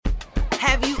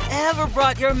Have you ever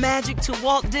brought your magic to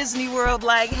Walt Disney World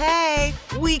like, hey,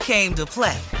 we came to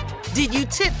play? Did you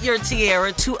tip your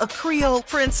tiara to a Creole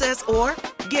princess or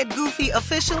get goofy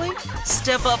officially?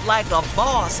 Step up like a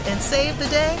boss and save the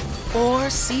day? Or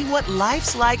see what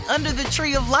life's like under the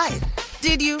tree of life?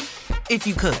 Did you? If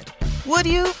you could. Would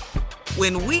you?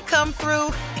 When we come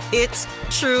through, it's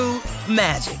true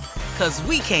magic. 'Cause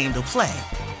we came to play.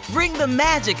 Bring the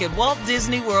magic at Walt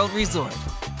Disney World Resort.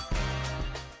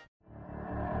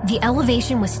 The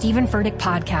Elevation with Stephen Furtick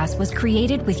podcast was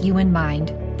created with you in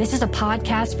mind. This is a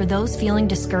podcast for those feeling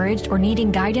discouraged or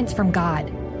needing guidance from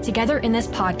God. Together in this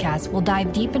podcast, we'll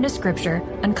dive deep into Scripture,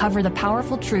 uncover the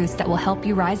powerful truths that will help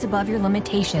you rise above your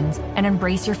limitations and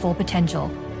embrace your full potential.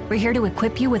 We're here to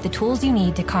equip you with the tools you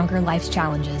need to conquer life's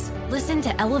challenges. Listen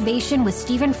to Elevation with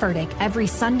Stephen Furtick every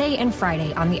Sunday and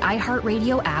Friday on the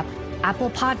iHeartRadio app,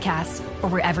 Apple Podcasts, or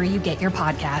wherever you get your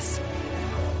podcasts.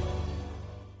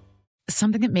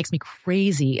 Something that makes me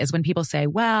crazy is when people say,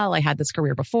 well, I had this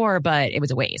career before, but it was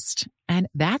a waste. And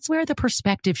that's where the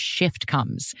perspective shift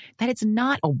comes, that it's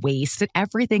not a waste, that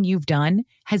everything you've done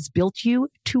has built you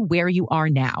to where you are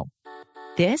now.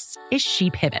 This is She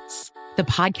Pivots, the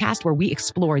podcast where we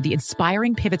explore the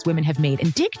inspiring pivots women have made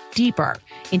and dig deeper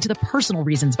into the personal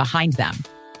reasons behind them.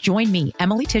 Join me,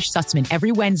 Emily Tish Sussman,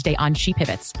 every Wednesday on She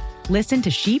Pivots. Listen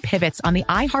to She Pivots on the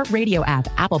iHeartRadio app,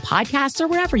 Apple Podcasts, or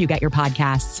wherever you get your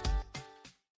podcasts.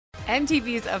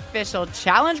 MTV's official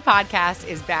Challenge podcast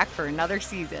is back for another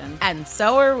season. And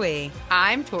so are we.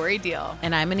 I'm Tori Deal.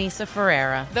 And I'm Anissa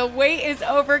Ferreira. The wait is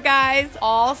over, guys.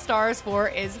 All Stars 4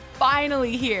 is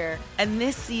finally here. And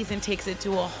this season takes it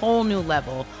to a whole new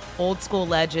level. Old school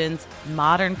legends,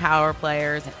 modern power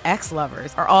players, and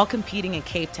ex-lovers are all competing in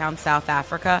Cape Town, South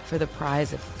Africa for the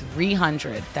prize of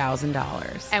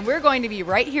 $300,000. And we're going to be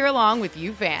right here along with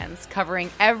you fans,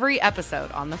 covering every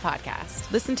episode on the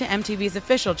podcast. Listen to MTV's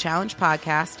official Challenge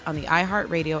podcast on the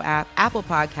iHeartRadio app, Apple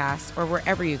Podcasts, or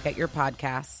wherever you get your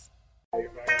podcasts.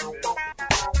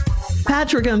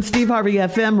 Patrick on Steve Harvey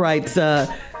FM writes,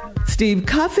 Steve,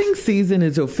 cuffing season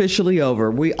is officially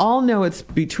over. We all know it's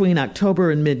between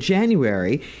October and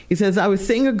mid-January. He says, I was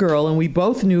seeing a girl and we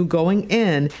both knew going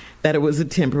in that it was a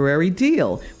temporary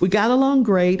deal. We got along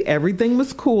great. Everything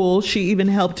was cool. She even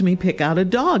helped me pick out a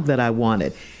dog that I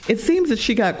wanted. It seems that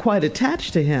she got quite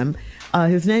attached to him.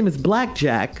 His name is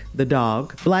Blackjack the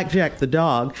dog. Blackjack the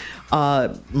dog.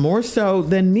 More so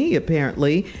than me,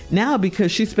 apparently. Now,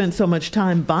 because she spent so much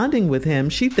time bonding with him,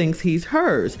 she thinks he's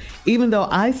hers. Even though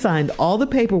I signed all the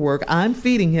paperwork, I'm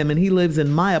feeding him and he lives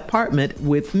in my apartment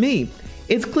with me.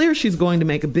 It's clear she's going to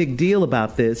make a big deal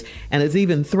about this and has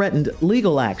even threatened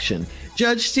legal action.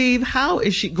 Judge Steve, how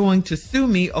is she going to sue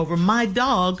me over my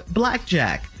dog,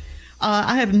 Blackjack?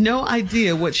 I have no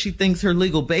idea what she thinks her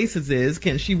legal basis is.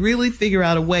 Can she really figure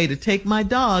out a way to take my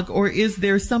dog, or is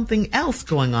there something else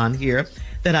going on here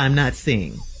that I'm not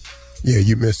seeing? Yeah,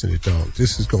 you're missing it, dog.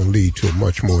 This is going to lead to a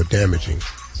much more damaging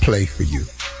play for you.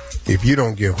 If you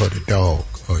don't give her the dog,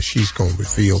 she's going to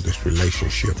reveal this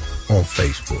relationship on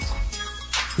Facebook.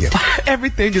 Yeah.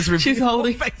 Everything is revealed. She's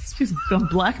holding. She's going to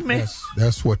blackmail.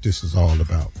 That's what this is all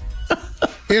about.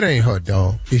 It ain't her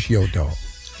dog. It's your dog.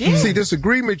 Yeah. See, this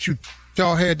agreement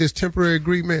y'all had, this temporary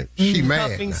agreement, she mad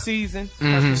cuffing now. Season.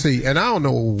 Mm-hmm. See, and I don't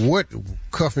know what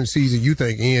cuffing season you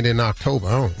think end in October.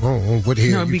 I don't know what the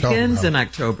hell you talking about. It begins in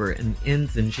October and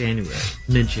ends in January,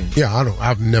 mid-January. Yeah,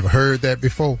 I've never heard that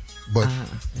before. But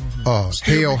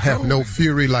hell have no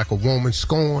fury like a woman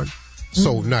scorned.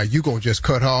 So now you going to just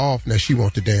cut her off. Now she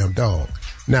wants the damn dog.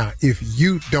 Now, if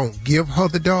you don't give her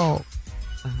the dog,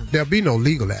 there'll be no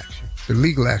legal action. The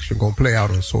legal action going to play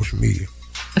out on social media.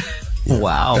 Yeah,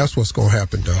 wow. That's what's going to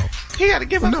happen, dog. He got to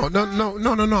give up.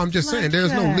 No. I'm just saying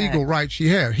there's no legal right she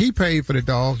has. He paid for the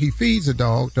dog. He feeds the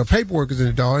dog. The paperwork is in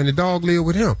the dog, and the dog live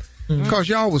with him. Because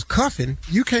y'all was cuffing,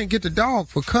 you can't get the dog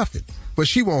for cuffing. But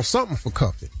she wants something for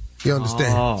cuffing. You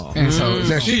understand? Oh. And so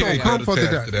now she going to come for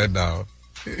the dog.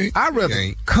 I'd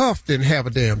rather cuff than have a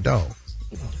damn dog.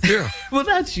 Yeah. Well,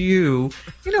 that's you.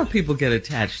 You know, people get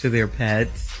attached to their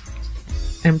pets.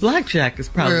 And Blackjack is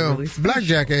probably really special.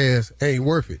 Blackjack ass ain't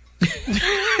worth it.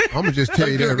 I'm going to just tell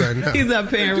you that right now. He's not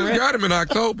paying rent. You got him in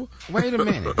October. Wait a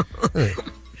minute.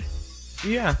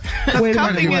 Yeah. Wait a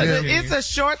Cuffing minute. it's a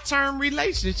short-term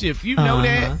relationship. You know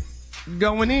that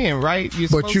going in, right? You're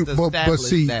supposed to establish but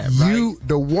see, that, right?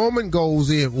 the woman goes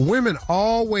in. Women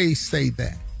always say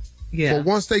that. Yeah. But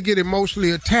once they get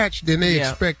emotionally attached, then they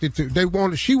expect it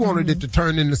to. She wanted it to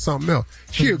turn into something else.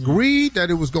 She agreed that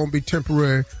it was going to be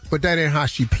temporary, but that ain't how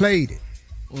she played it.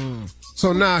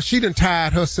 So now she done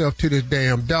tied herself to this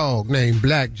damn dog named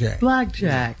Blackjack.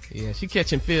 Blackjack. Yeah, she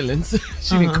catching feelings.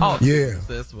 She done caught. Yeah.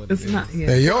 That's what It's it is. not. Yeah.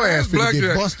 Hey, your ass finna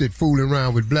get busted fooling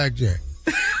around with Blackjack.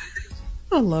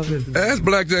 I love it. Ask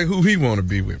Blackjack who he want to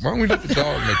be with. Why don't we let the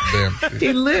dog make the damn shit?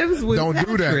 He lives with Don't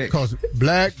Patrick. do that because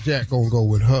Blackjack gonna go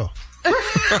with her.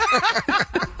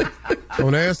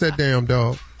 Don't ask that damn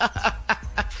dog.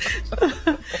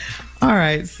 All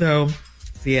right, so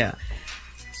yeah.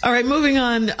 All right, moving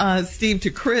on, Steve, to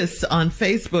Chris on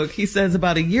Facebook. He says,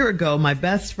 about a year ago, my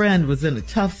best friend was in a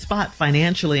tough spot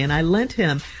financially, and I lent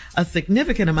him a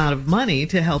significant amount of money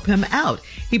to help him out.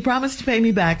 He promised to pay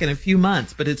me back in a few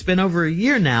months, but it's been over a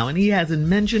year now, and he hasn't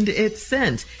mentioned it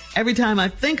since. Every time I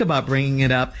think about bringing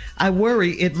it up, I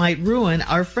worry it might ruin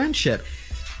our friendship.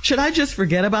 Should I just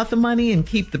forget about the money and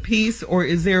keep the peace, or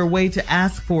is there a way to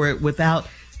ask for it without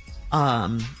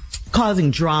causing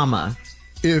drama?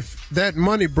 If that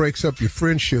money breaks up your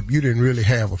friendship, you didn't really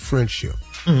have a friendship.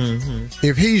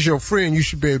 If he's your friend, you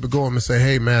should be able to go him and say,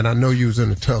 hey, man, I know you was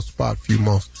in a tough spot a few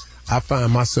months. I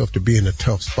find myself to be in a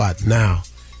tough spot now.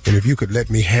 And if you could let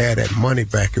me have that money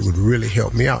back, it would really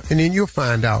help me out. And then you'll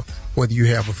find out whether you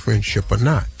have a friendship or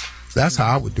not. That's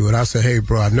how I would do it. I say, hey,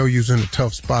 bro, I know you was in a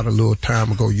tough spot a little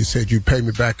time ago. You said you'd pay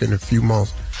me back in a few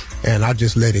months, and I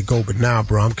just let it go. But now,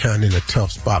 bro, I'm kind of in a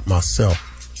tough spot myself.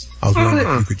 I was wondering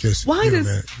if you could just why does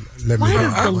the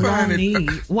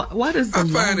loanee? Why does the I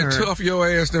find loaner, it tough your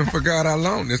ass done forgot I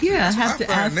loaned this. Yeah, have to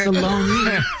ask the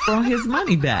loanee for his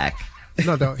money back.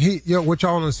 No, what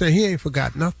y'all understand, he ain't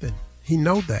forgot nothing. He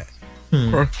know that.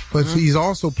 But he's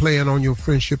also playing on your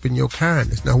friendship and your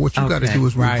kindness. Now, what you got to do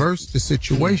is reverse the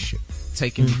situation.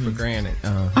 Taking you for granted.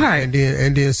 All right.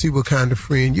 And then see what kind of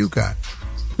friend you got.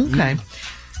 Okay.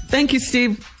 Thank you,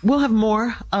 Steve. We'll have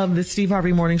more of the Steve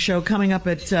Harvey Morning Show coming up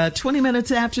at 20 minutes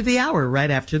after the hour,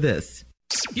 right after this.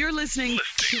 You're listening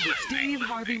to the Steve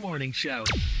Harvey Morning Show.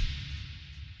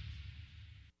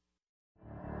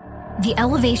 The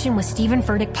Elevation with Stephen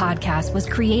Furtick podcast was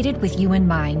created with you in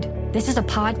mind. This is a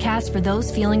podcast for those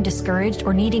feeling discouraged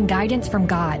or needing guidance from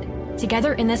God.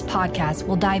 Together in this podcast,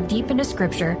 we'll dive deep into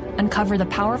scripture, uncover the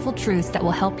powerful truths that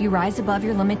will help you rise above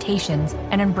your limitations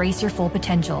and embrace your full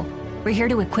potential. We're here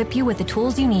to equip you with the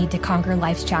tools you need to conquer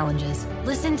life's challenges.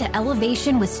 Listen to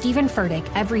Elevation with Stephen Furtick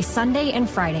every Sunday and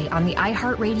Friday on the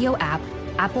iHeartRadio app,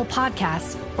 Apple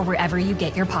Podcasts, or wherever you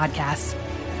get your podcasts.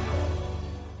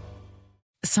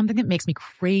 Something that makes me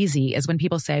crazy is when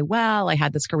people say, well, I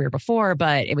had this career before,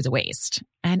 but it was a waste.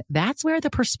 And that's where the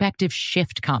perspective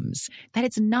shift comes, that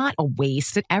it's not a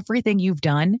waste, that everything you've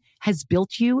done has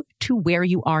built you to where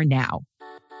you are now.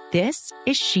 This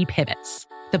is She Pivots,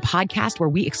 the podcast where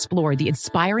we explore the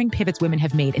inspiring pivots women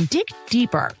have made and dig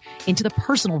deeper into the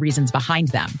personal reasons behind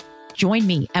them. Join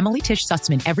me, Emily Tish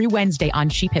Sussman, every Wednesday on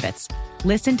She Pivots.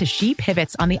 Listen to She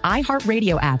Pivots on the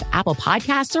iHeartRadio app, Apple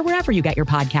Podcasts, or wherever you get your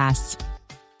podcasts.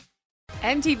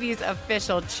 MTV's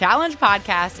official Challenge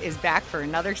podcast is back for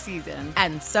another season.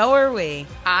 And so are we.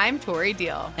 I'm Tori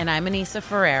Deal. And I'm Anissa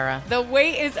Ferreira. The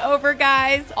wait is over,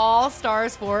 guys. All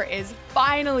Stars 4 is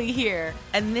finally here.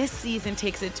 And this season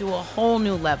takes it to a whole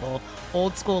new level.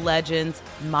 Old school legends,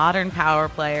 modern power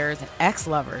players, and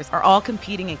ex-lovers are all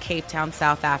competing in Cape Town,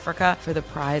 South Africa for the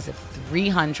prize of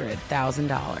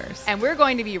 $300,000. And we're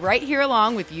going to be right here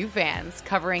along with you fans,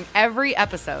 covering every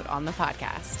episode on the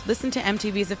podcast. Listen to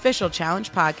MTV's official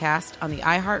Challenge podcast on the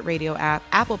iHeartRadio app,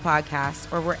 Apple Podcasts,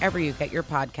 or wherever you get your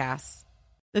podcasts.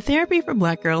 The Therapy for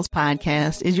Black Girls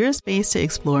podcast is your space to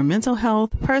explore mental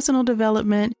health, personal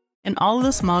development, and all of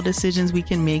the small decisions we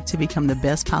can make to become the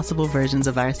best possible versions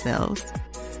of ourselves.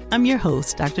 I'm your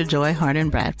host, Dr. Joy Harden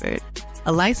Bradford,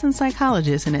 a licensed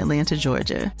psychologist in Atlanta,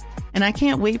 Georgia, and I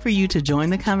can't wait for you to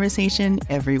join the conversation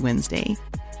every Wednesday.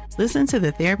 Listen to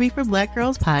the Therapy for Black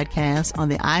Girls podcast on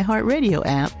the iHeartRadio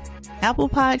app, Apple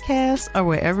Podcasts, or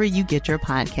wherever you get your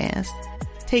podcasts.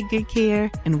 Take good care,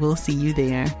 and we'll see you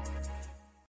there.